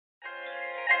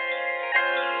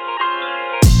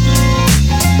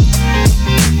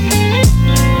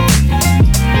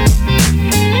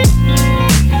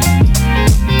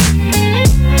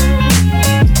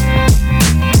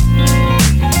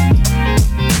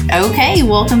Okay,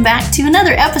 welcome back to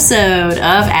another episode of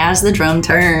As the Drum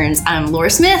Turns. I'm Laura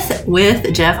Smith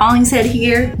with Jeff Hollingshead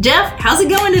here. Jeff, how's it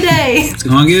going today? It's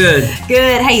going good.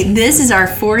 Good. Hey, this is our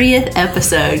 40th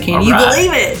episode. Can you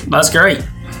believe it? That's great.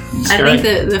 I think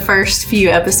the first few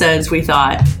episodes we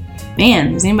thought,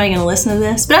 man, is anybody going to listen to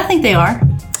this? But I think they are.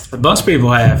 A bunch of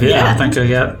people have, yeah. I think they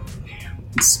got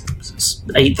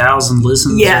 8,000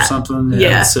 listens or something.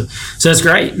 Yeah. So it's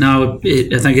great. No,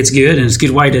 I think it's good, and it's a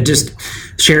good way to just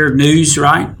share news,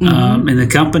 right, in the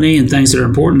company and things that are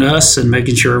important to us, and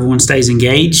making sure everyone stays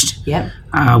engaged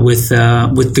with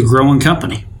the growing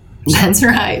company. That's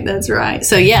right.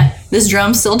 So, this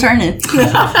drum's still turning.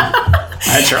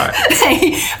 That's right.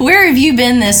 Hey, where have you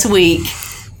been this week?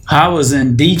 I was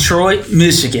in Detroit,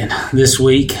 Michigan this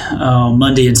week,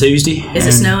 Monday and Tuesday. Is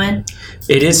it snowing?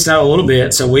 It did snow a little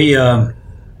bit. So we,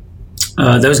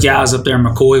 those guys up there in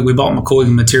McCoy, we bought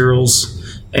McCoy materials,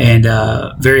 and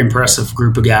very impressive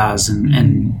group of guys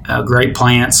and great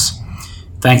plants.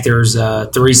 I think there's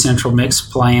 3 central mix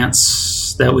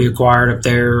plants that we acquired up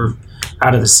there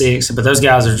out of the 6. But those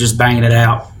guys are just banging it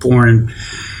out, pouring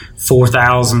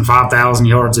 4,000, 5,000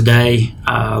 yards a day.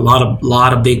 A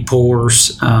lot of big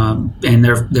pours, and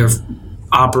their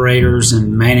operators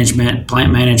and management,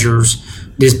 plant managers,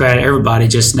 dispatch, everybody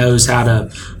just knows how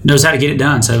to get it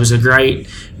done. So it was a great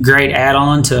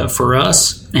add-on for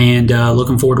us, and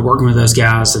looking forward to working with those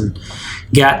guys. And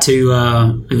got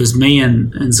to it was me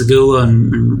and Zagula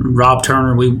and Rob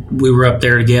Turner. We were up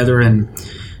there together, and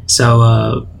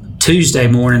so Tuesday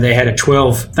morning they had a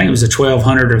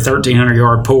 1,200 or 1,300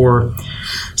 yard pour.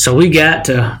 So we got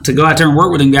to go out there and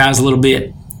work with them guys a little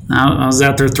bit. I was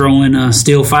out there throwing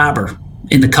steel fiber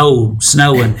in the cold,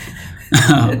 snowing.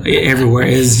 Everywhere.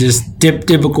 It's just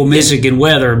typical Michigan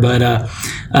weather, but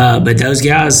those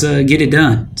guys get it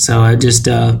done. So I just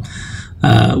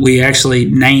we actually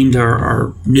named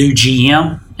our new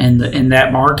GM in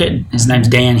that market. His name's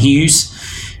Dan Hughes.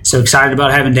 So excited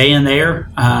about having Dan there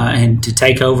and to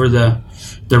take over the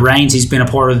reins. He's been a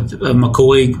part of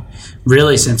McCoy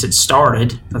really since it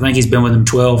started. I think he's been with them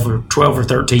 12 or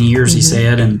 13 years. He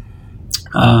said, and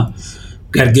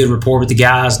got a good rapport with the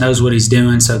guys, knows what he's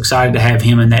doing, so excited to have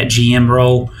him in that GM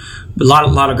role. A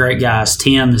lot of great guys.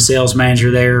 Tim, the sales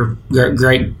manager there,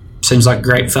 great, seems like a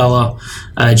great fella.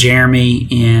 Jeremy,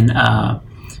 and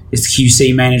is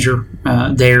QC manager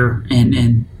there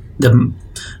in the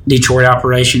Detroit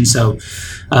operation. So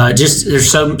just there's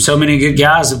so many good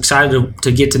guys. Excited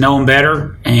to get to know them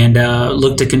better, and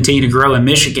look to continue to grow in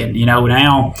Michigan. You know,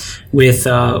 now with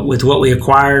what we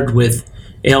acquired with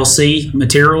LC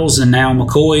Materials and now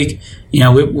McCoy, you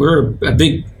know, we're a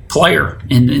big player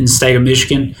in the state of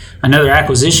Michigan. Another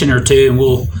acquisition or two, and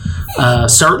we'll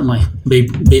certainly be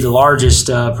the largest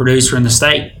producer in the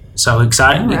state. So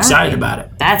excited about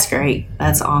it. That's great.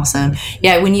 That's awesome.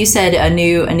 Yeah, when you said a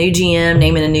new GM,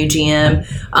 naming a new GM,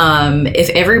 if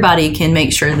everybody can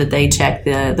make sure that they check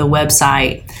the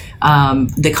website,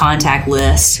 the contact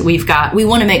list, we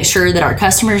want to make sure that our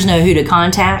customers know who to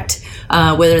contact.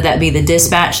 Whether that be the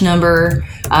dispatch number,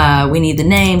 we need the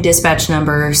name, dispatch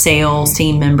number, sales,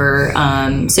 team member.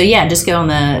 So just go on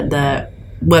the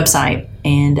website,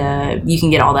 and you can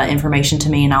get all that information to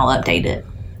me, and I'll update it.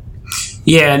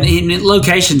 Yeah, and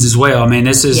locations as well. I mean,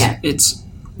 this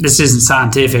isn't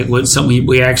scientific. Something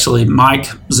we actually, Mike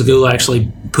Zagula actually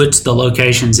puts the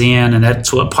locations in, and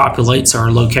that's what populates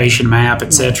our location map,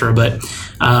 etc. But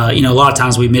a lot of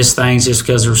times we miss things just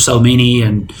because there's so many,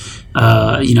 and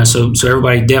so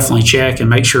everybody definitely check and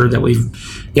make sure that we've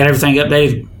got everything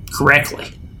updated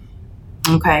correctly.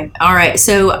 Okay. All right.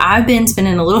 So I've been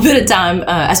spending a little bit of time.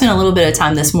 I spent a little bit of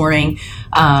time this morning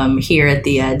here at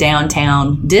the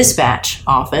downtown dispatch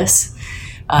office,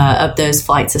 up those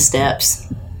flights of steps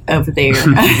over there,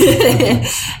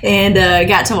 and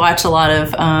got to watch a lot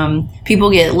of people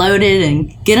get loaded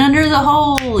and get under the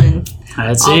hole and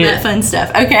that fun stuff.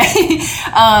 Okay.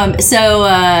 So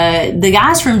the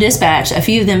guys from dispatch, a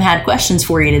few of them had questions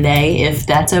for you today, if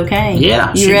that's okay.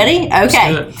 Yeah. You ready?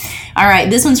 Okay. All right.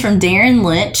 This one's from Darren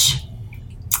Lynch.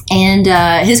 And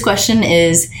his question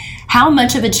is, how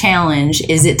much of a challenge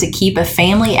is it to keep a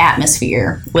family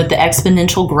atmosphere with the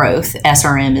exponential growth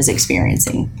SRM is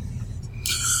experiencing?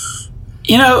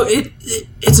 You know,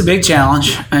 it's a big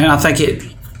challenge. And I think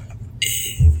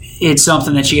it's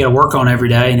something that you got to work on every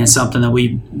day, and it's something that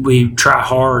we try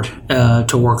hard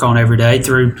to work on every day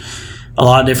through a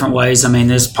lot of different ways. I mean,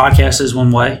 this podcast is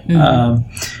one way.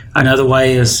 Another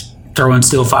way is throwing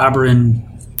steel fiber in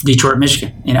Detroit,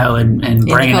 Michigan, and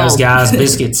bringing those guys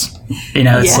biscuits.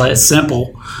 It's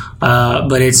simple,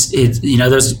 but it's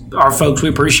those our folks we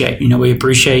appreciate. We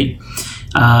appreciate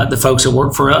the folks that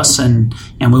work for us, and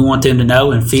we want them to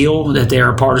know and feel that they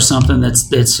are a part of something that's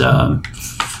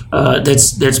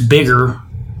bigger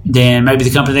than maybe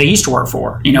the company they used to work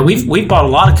for. We've bought a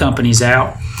lot of companies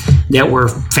out that were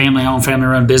family-owned,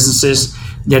 family-run businesses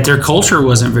that their culture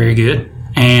wasn't very good,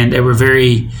 and they were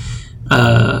very,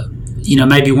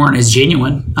 maybe weren't as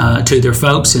genuine to their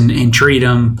folks and treated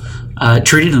them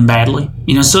badly.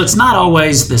 So it's not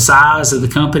always the size of the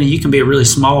company. You can be a really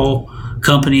small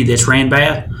company that's ran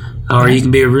bad, or you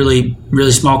can be a really,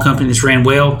 really small company that's ran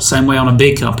well. Same way on a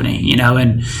big company,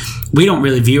 and we don't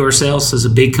really view ourselves as a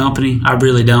big company. I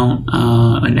really don't.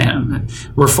 And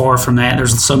we're far from that.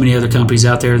 There's so many other companies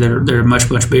out there that are much,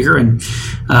 much bigger. And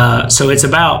so it's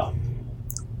about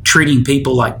treating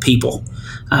people like people.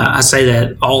 I say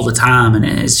that all the time, and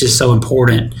it's just so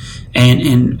important.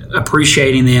 And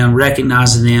appreciating them,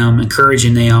 recognizing them,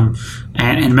 encouraging them,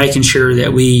 and making sure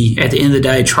that we, at the end of the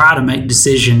day, try to make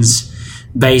decisions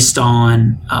based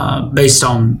on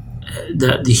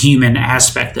the human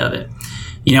aspect of it.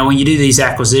 When you do these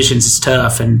acquisitions, it's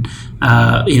tough, and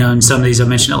in some of these, I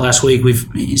mentioned it last week.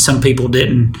 Some people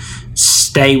didn't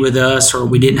stay with us, or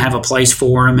we didn't have a place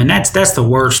for them, and that's the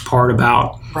worst part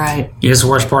about. Right. It's the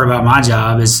worst part about my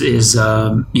job is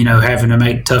having to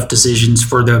make tough decisions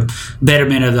for the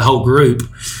betterment of the whole group.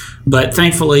 But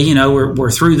thankfully,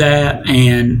 we're through that,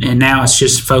 and now it's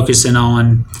just focusing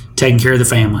on taking care of the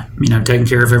family. Taking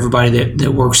care of everybody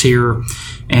that works here,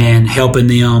 and helping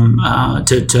them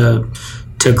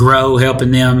to grow, helping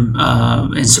them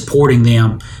and supporting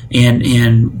them,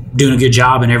 and doing a good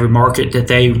job in every market that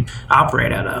they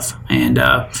operate out of. And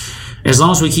as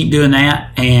long as we keep doing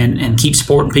that and keep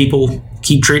supporting people,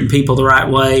 keep treating people the right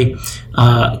way,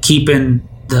 keeping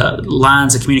the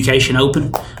lines of communication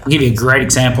open. I'll give you a great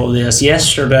example of this.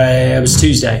 Yesterday, it was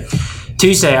Tuesday.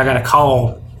 I got a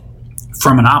call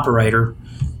from an operator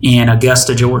in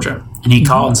Augusta, Georgia. And he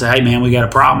called and said, "Hey, man, we got a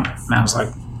problem." And I was like,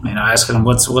 I asked him,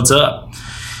 what's up?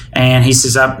 And he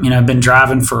says, I've been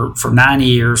driving for 9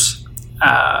 years.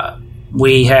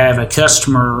 We have a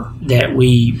customer that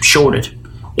we shorted.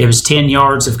 It was 10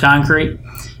 yards of concrete.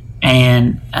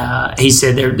 And he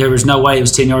said there was no way it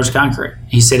was 10 yards of concrete.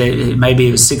 He said maybe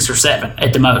it was 6 or 7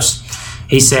 at the most.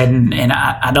 He said, and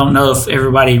I don't know if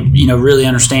everybody, really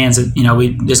understands that,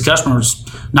 this customer's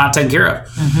not taken care of.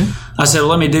 Mm-hmm. I said, well,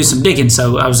 let me do some digging.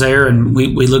 So I was there, and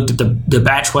we looked at the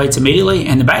batch weights immediately,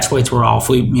 and the batch weights were off.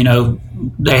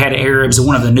 They had an error. It was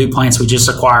one of the new plants we just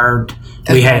acquired.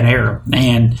 Okay. We had an error.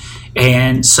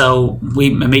 And so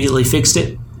we immediately fixed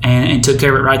it and took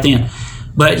care of it right then.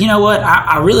 But you know what?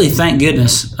 I really thank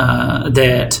goodness I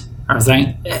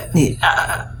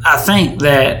think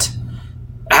that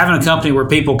having a company where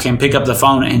people can pick up the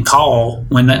phone and call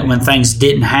when things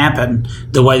didn't happen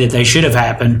the way that they should have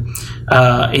happened,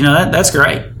 that's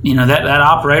great. That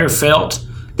operator felt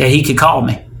that he could call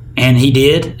me, and he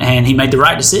did, and he made the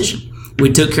right decision.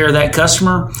 We took care of that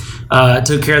customer,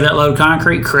 took care of that load of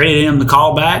concrete, credited him the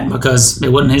call back because it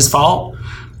wasn't his fault,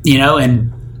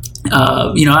 and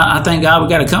I thank God we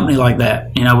got a company like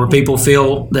that, where people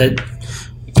feel that,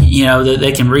 that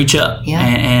they can reach up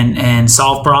and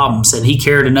solve problems. And he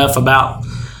cared enough about,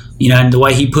 and the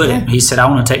way he put it, he said, I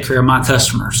want to take care of my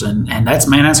customers. And that's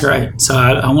great. So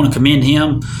I want to commend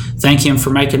him, thank him for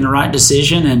making the right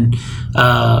decision. And,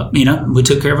 we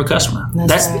took care of a customer.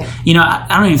 That's right.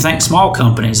 I don't even think small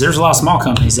companies, there's a lot of small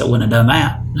companies that wouldn't have done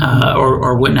that,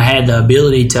 or wouldn't have had the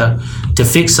ability to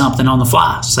fix something on the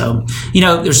fly. So,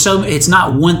 it's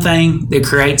not one thing that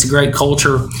creates a great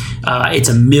culture. It's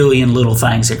a million little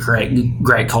things that create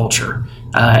great culture.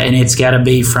 And it's got to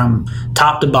be from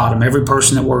top to bottom. Every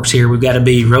person that works here, we've got to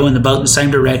be rowing the boat in the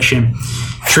same direction,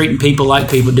 treating people like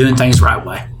people, doing things the right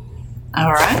way.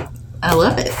 All right. I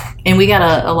love it. And we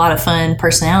got a lot of fun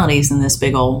personalities in this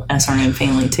big old SRM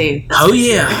family, too. Oh,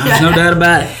 yeah. There's no doubt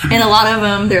about it. And a lot of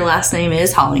them, their last name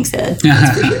is Hollingshead.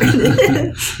 That's for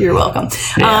sure. You're welcome.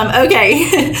 Yeah.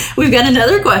 Okay. We've got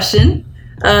another question.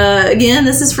 Again,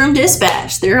 this is from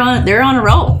Dispatch. They're on a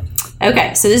roll.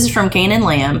 Okay. So this is from Canaan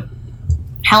Lamb.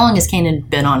 How long has Canaan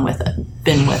been with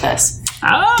us?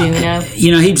 Do you know?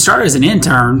 He started as an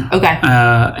intern. Okay.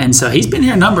 And so he's been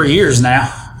here a number of years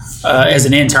now. As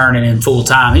an intern and in full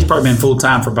time. He's probably been full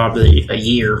time for probably a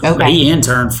year. Okay. But he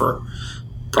interned for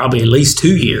probably at least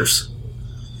 2 years.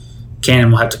 Canaan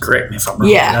will have to correct me if I'm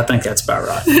wrong. Yeah. I think that's about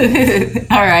right.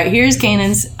 All right. Here's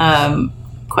Canaan's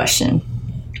question.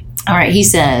 All right. He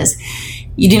says,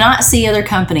 you do not see other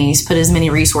companies put as many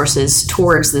resources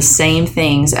towards the same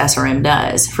things SRM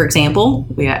does. For example,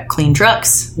 we got clean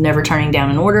trucks, never turning down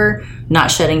an order,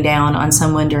 not shutting down on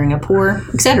someone during a pour,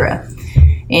 etc.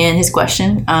 And his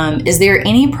question, is there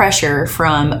any pressure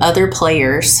from other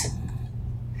players?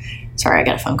 Sorry, I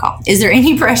got a phone call. Is there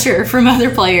any pressure from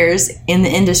other players in the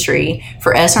industry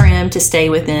for SRM to stay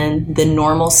within the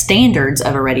normal standards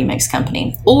of a ready-mix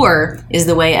company? Or is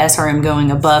the way SRM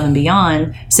going above and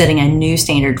beyond setting a new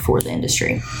standard for the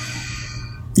industry?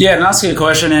 Yeah, that's a good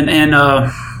question.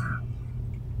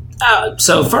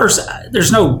 So first,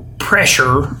 there's no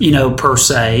pressure, per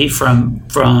se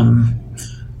from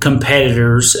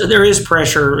competitors. There is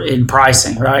pressure in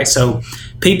pricing, right? So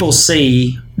people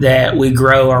see that we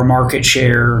grow our market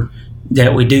share,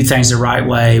 that we do things the right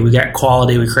way, we got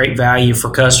quality, we create value for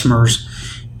customers,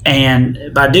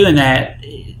 and by doing that,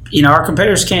 our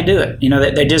competitors can't do it.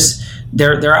 They just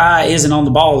their eye isn't on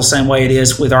the ball the same way it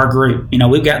is with our group.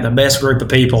 We've got the best group of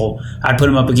people. I'd put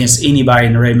them up against anybody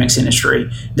in the ready mix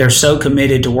industry. They're so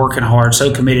committed to working hard,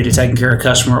 so committed to taking care of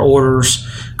customer orders,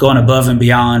 going above and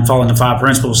beyond, following the 5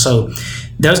 principles. So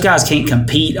those guys can't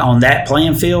compete on that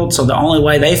playing field. So the only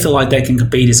way they feel like they can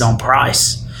compete is on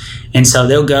price. And so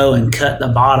they'll go and cut the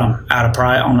bottom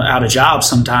out of jobs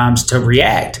sometimes to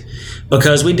react,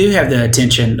 because we do have the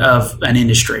attention of an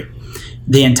industry.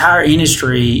 The entire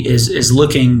industry is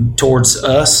looking towards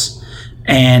us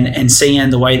and seeing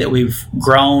the way that we've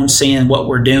grown, seeing what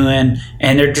we're doing,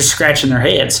 and they're just scratching their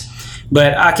heads.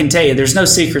 But I can tell you, there's no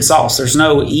secret sauce. There's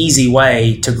no easy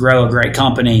way to grow a great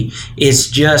company. It's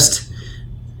just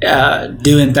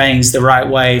doing things the right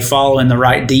way, following the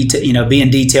right detail, being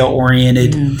detail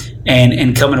oriented,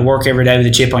 and coming to work every day with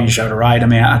a chip on your shoulder, right? I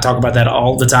mean, I talk about that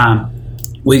all the time.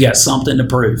 We got something to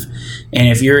prove. And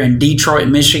if you're in Detroit,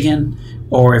 Michigan,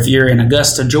 or if you're in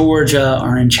Augusta, Georgia,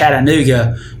 or in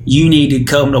Chattanooga, you need to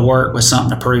come to work with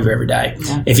something to prove every day.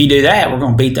 Yeah. If you do that, we're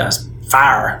going to beat the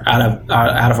fire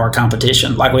out of our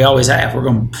competition, like we always have. We're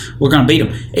going to beat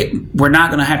them. We're not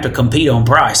going to have to compete on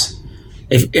price.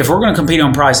 If we're going to compete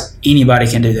on price, anybody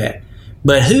can do that.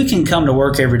 But who can come to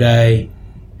work every day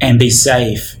and be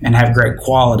safe and have great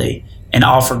quality and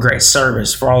offer great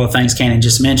service for all the things Cannon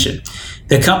just mentioned?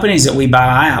 The companies that we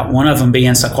buy out, one of them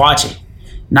being Sequatchie,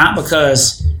 not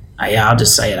because, I'll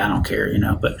just say it, I don't care,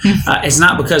 but it's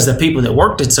not because the people that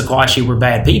worked at Sequatchie were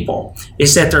bad people.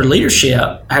 It's that their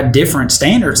leadership had different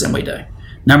standards than we do.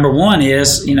 Number one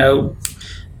is,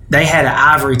 they had an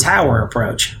ivory tower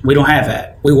approach. We don't have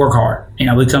that. We work hard.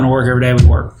 We come to work every day, we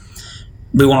work.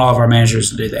 We want all of our managers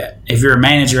to do that. If you're a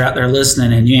manager out there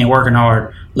listening and you ain't working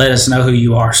hard, let us know who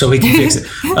you are so we can fix it.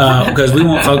 Because we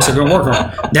want folks that are going to work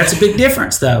hard. That's a big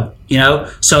difference, though.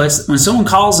 So it's when someone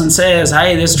calls and says,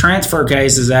 hey, this transfer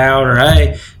case is out, or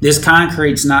hey, this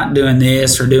concrete's not doing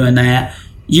this or doing that,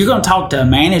 you're going to talk to a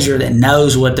manager that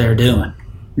knows what they're doing,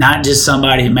 not just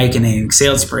somebody making an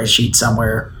Excel spreadsheet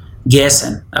somewhere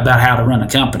guessing about how to run a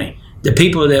company. The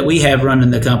people that we have running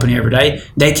the company every day,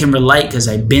 they can relate because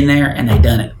they've been there and they've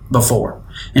done it before.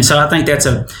 And so I think that's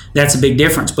a big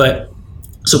difference. But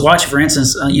Sequatchie, for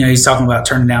instance, he's talking about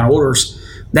turning down orders.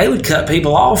 They would cut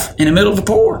people off in the middle of a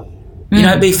pour.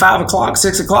 It'd be 5 o'clock,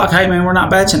 6 o'clock. Hey, man, we're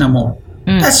not batching no more.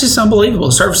 That's just unbelievable.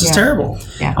 The service is terrible.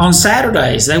 Yeah. On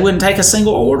Saturdays, they wouldn't take a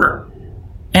single order.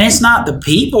 And it's not the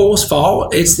people's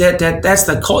fault. It's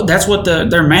that's what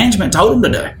their management told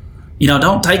them to do.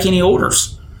 Don't take any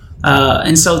orders.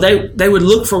 And so they would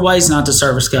look for ways not to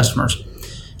service customers.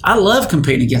 I love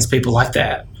competing against people like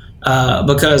that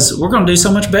because we're going to do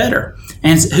so much better.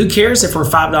 And who cares if we're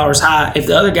 $5 high if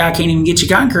the other guy can't even get you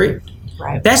concrete?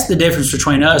 Right. That's the difference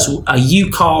between us, a you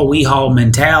call, we haul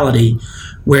mentality,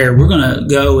 where we're going to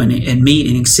go and meet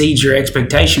and exceed your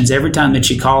expectations every time that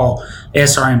you call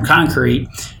SRM Concrete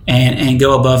and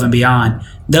go above and beyond.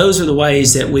 Those are the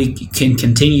ways that we can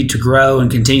continue to grow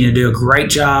and continue to do a great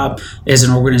job as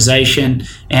an organization.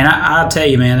 And I'll tell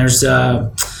you, man, there's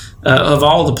of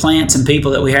all the plants and people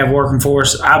that we have working for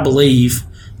us, I believe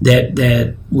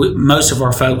that most of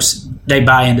our folks, they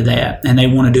buy into that and they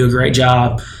want to do a great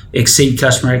job, exceed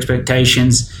customer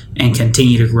expectations, and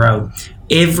continue to grow.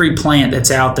 Every plant that's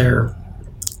out there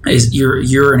is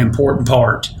you're an important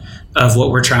part of what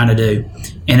we're trying to do,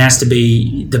 and that's to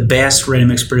be the best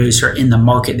ready-mix producer in the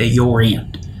market that you're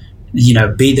in.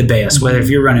 Be the best. Whether if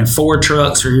you're running 4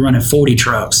 trucks or you're running 40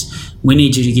 trucks, we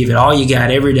need you to give it all you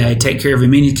got every day. Take care of as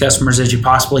many customers as you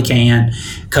possibly can.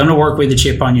 Come to work with a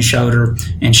chip on your shoulder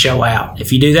and show out.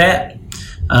 If you do that,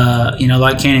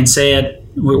 like Cannon said,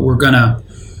 we're gonna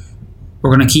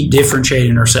keep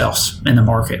differentiating ourselves in the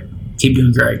market. Keep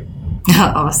doing great.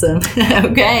 Awesome.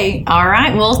 Okay. All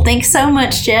right. Well, thanks so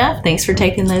much, Jeff. Thanks for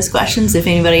taking those questions. If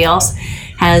anybody else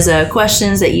has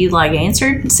questions that you'd like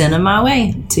answered, send them my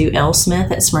way to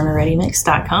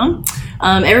lsmith@smyrnareadymix.com.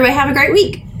 Everybody have a great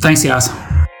week. Thanks, guys.